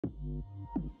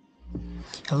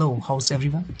Hello, how's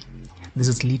everyone? This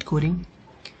is Lead Coding.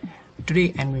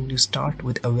 Today I'm going to start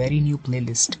with a very new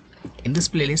playlist. In this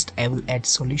playlist, I will add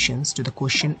solutions to the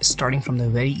question starting from the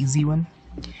very easy one,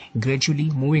 gradually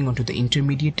moving on to the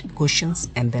intermediate questions,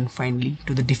 and then finally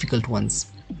to the difficult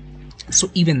ones. So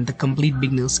even the complete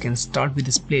beginners can start with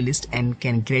this playlist and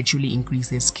can gradually increase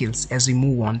their skills as we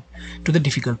move on to the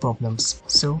difficult problems.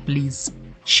 So please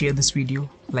share this video,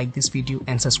 like this video,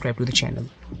 and subscribe to the channel.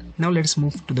 Now let's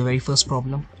move to the very first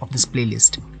problem of this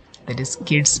playlist, that is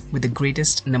kids with the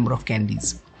greatest number of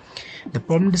candies. The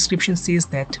problem description says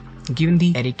that given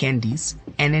the array candies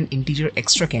and an integer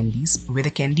extra candies where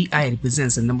the candy I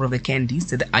represents the number of the candies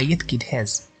that the ith kid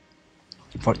has.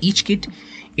 For each kid,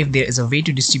 if there is a way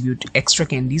to distribute extra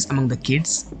candies among the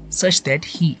kids such that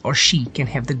he or she can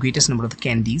have the greatest number of the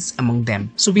candies among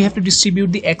them. So we have to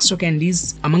distribute the extra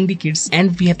candies among the kids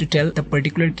and we have to tell the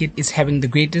particular kid is having the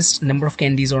greatest number of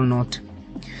candies or not.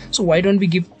 So why don't we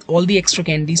give all the extra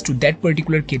candies to that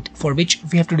particular kid, for which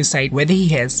we have to decide whether he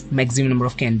has maximum number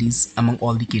of candies among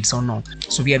all the kids or not.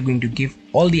 So we are going to give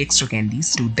all the extra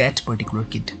candies to that particular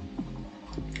kid.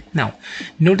 Now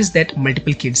notice that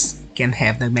multiple kids can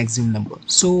have the maximum number,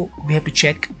 so we have to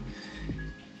check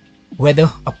whether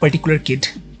a particular kid,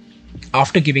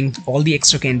 after giving all the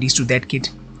extra candies to that kid,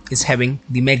 is having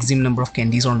the maximum number of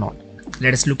candies or not.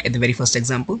 Let us look at the very first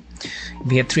example.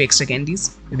 We have 3 extra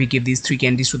candies. We give these 3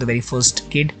 candies to the very first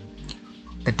kid.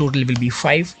 The total will be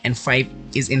 5, and 5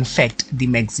 is in fact the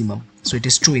maximum, so it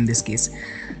is true in this case.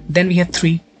 Then we have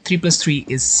 3 plus 3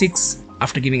 is 6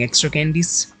 after giving extra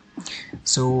candies,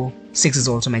 so 6 is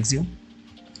also maximum.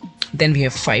 Then we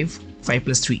have 5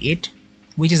 plus 3 8,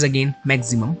 which is again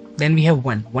maximum. Then we have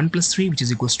 1 plus 3, which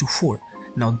is equals to 4.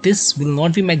 Now this will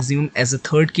not be maximum as the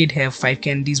third kid have 5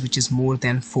 candies, which is more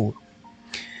than 4.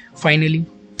 Finally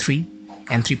 3,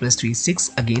 and 3 plus 3 is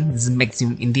 6. Again, this is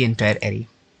maximum in the entire array.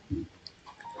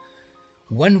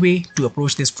 One way to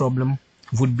approach this problem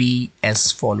would be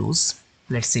as follows.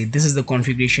 Let's say this is the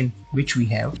configuration which we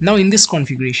have. Now in this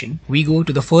configuration, we go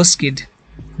to the first kid,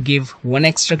 give 1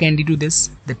 extra candy to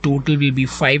this. The total will be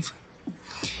 5,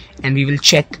 and we will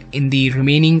check in the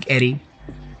remaining array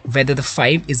whether the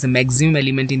 5 is the maximum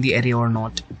element in the array or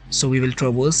not. So we will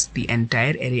traverse the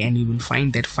entire array and we will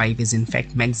find that 5 is in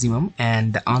fact maximum,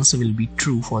 and the answer will be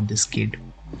true for this kid.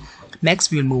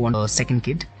 Next we will move on to the second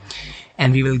kid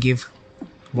and we will give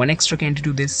 1 extra candy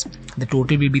to this. The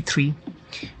total will be 3.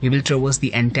 We will traverse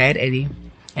the entire array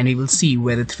and we will see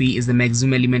whether 3 is the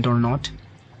maximum element or not.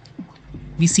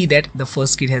 We see that the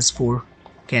first kid has 4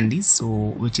 candies, so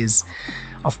which is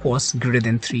of course greater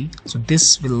than 3, so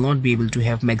this will not be able to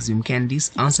have maximum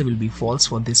candies. Answer will be false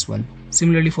for this one.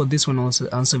 Similarly for this one also,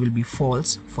 answer will be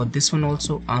false. For this one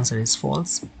also, answer is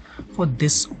false. For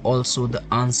this also, the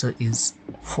answer is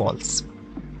false.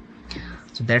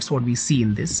 So that's what we see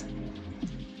in this.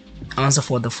 Answer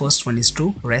for the first one is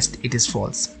true, rest it is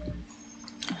false.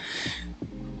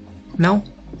 Now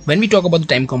when we talk about the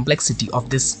time complexity of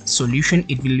this solution,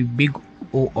 it will be big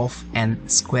O of n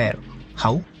square.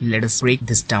 How? Let us break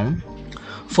this down.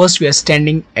 First we are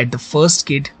standing at the first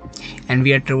kid and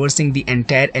we are traversing the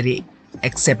entire array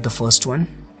except the first one.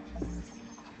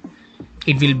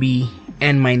 It will be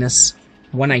n minus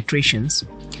 1 iterations.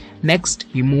 Next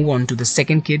we move on to the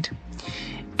second kid,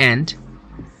 and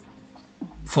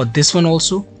for this one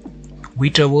also we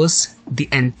traverse the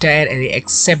entire array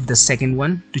except the second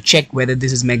one to check whether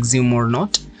this is maximum or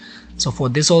not. So for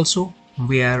this also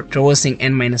we are traversing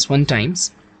n minus 1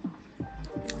 times.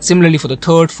 Similarly for the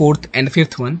third, fourth and the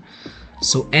fifth one,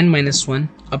 so n minus 1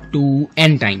 up to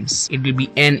n times. It will be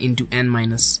n into n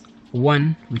minus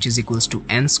 1, which is equals to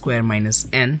n square minus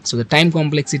n. So the time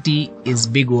complexity is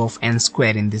big O of n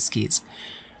square in this case.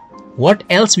 What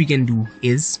else we can do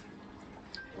is,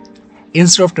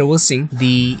 instead of traversing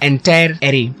the entire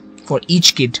array for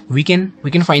each kid, we can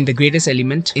find the greatest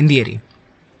element in the array.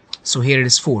 So here it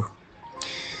is 4.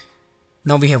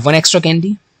 Now we have 1 extra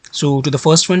candy. So to the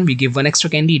first one we give 1 extra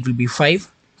candy, it will be 5.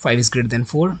 5 is greater than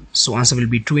 4, so answer will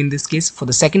be true in this case. For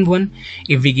the second one,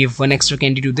 if we give 1 extra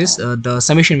candy to this, the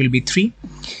summation will be 3.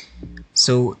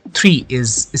 So 3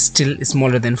 is still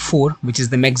smaller than 4, which is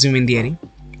the maximum in the array.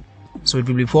 So it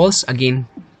will be false. Again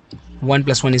 1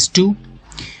 plus 1 is 2,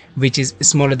 which is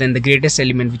smaller than the greatest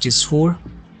element, which is 4.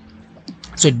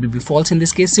 So it will be false in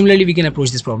this case. Similarly we can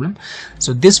approach this problem.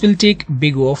 So this will take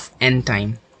big O of n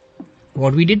time.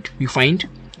 What we did, we find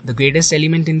the greatest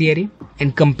element in the array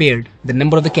and compared the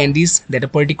number of the candies that a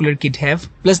particular kid have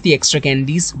plus the extra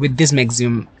candies with this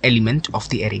maximum element of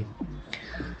the array.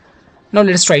 Now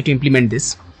let us try to implement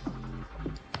this.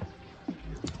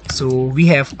 So we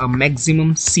have a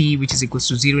maximum C which is equals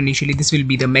to 0 initially. This will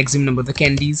be the maximum number of the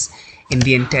candies in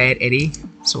the entire array.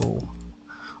 So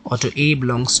auto A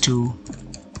belongs to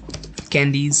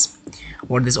candies.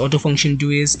 What this auto function do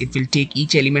is it will take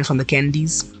each element from the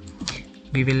candies.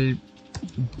 We will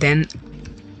then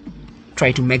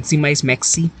try to maximize max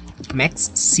C.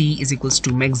 Max C is equals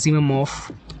to maximum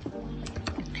of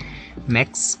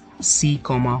max C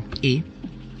comma A.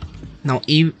 Now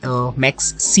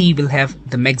max C will have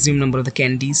the maximum number of the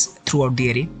candies throughout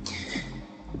the array.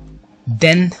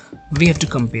 Then we have to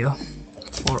compare.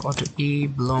 For auto A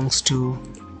belongs to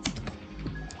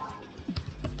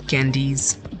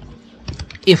candies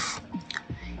if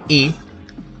A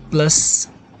plus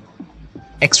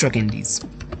extra candies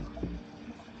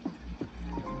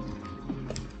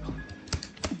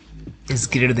is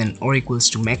greater than or equals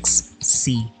to max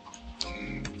C,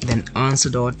 then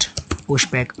answer dot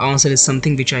pushback. Answer is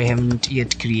something which I haven't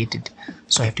yet created,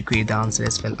 so I have to create the answer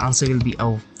as well. Answer will be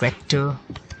a vector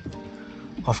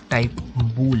of type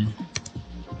bool.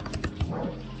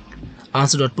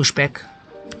 Answer dot pushback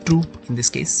true in this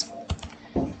case.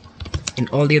 In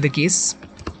all the other case,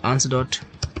 answer dot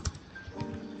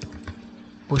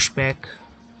pushback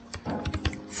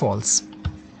false.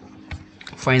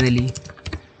 Finally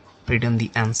return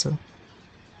the answer.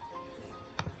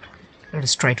 Let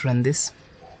us try to run this.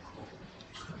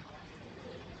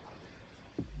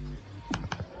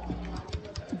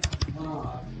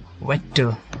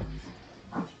 Vector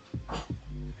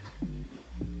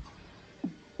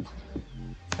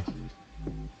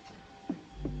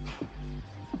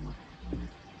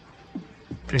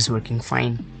is working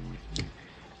fine.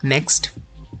 Next,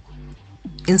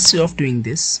 instead of doing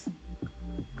this,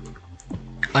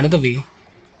 another way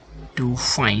to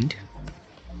find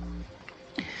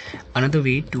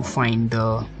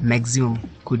the maximum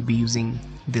could be using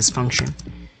this function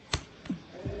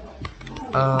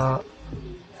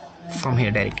from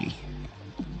here directly.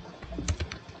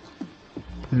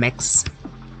 Max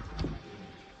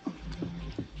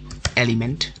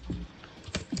element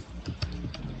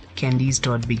candies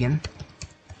dot begin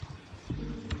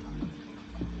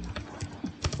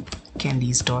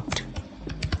candies dot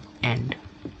end.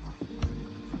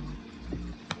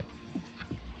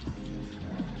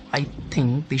 I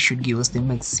think they should give us the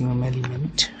maximum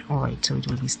element. Alright, so it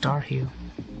will be star here.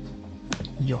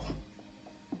 Yo.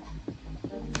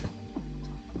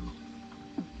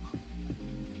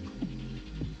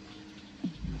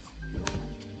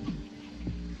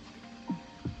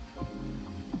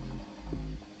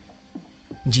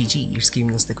 GG, it's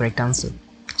giving us the correct answer.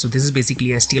 So this is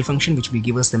basically a STL function which will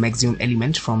give us the maximum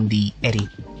element from the array.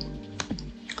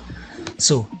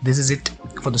 So this is it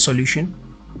for the solution.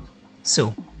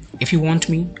 So if you want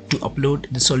me to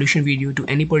upload the solution video to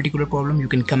any particular problem, you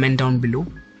can comment down below.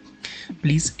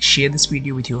 Please share this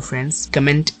video with your friends,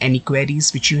 comment any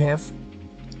queries which you have,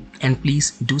 and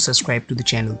please do subscribe to the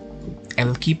channel. I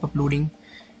will keep uploading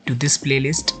to this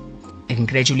playlist and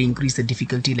gradually increase the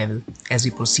difficulty level as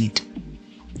we proceed.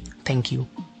 Thank you.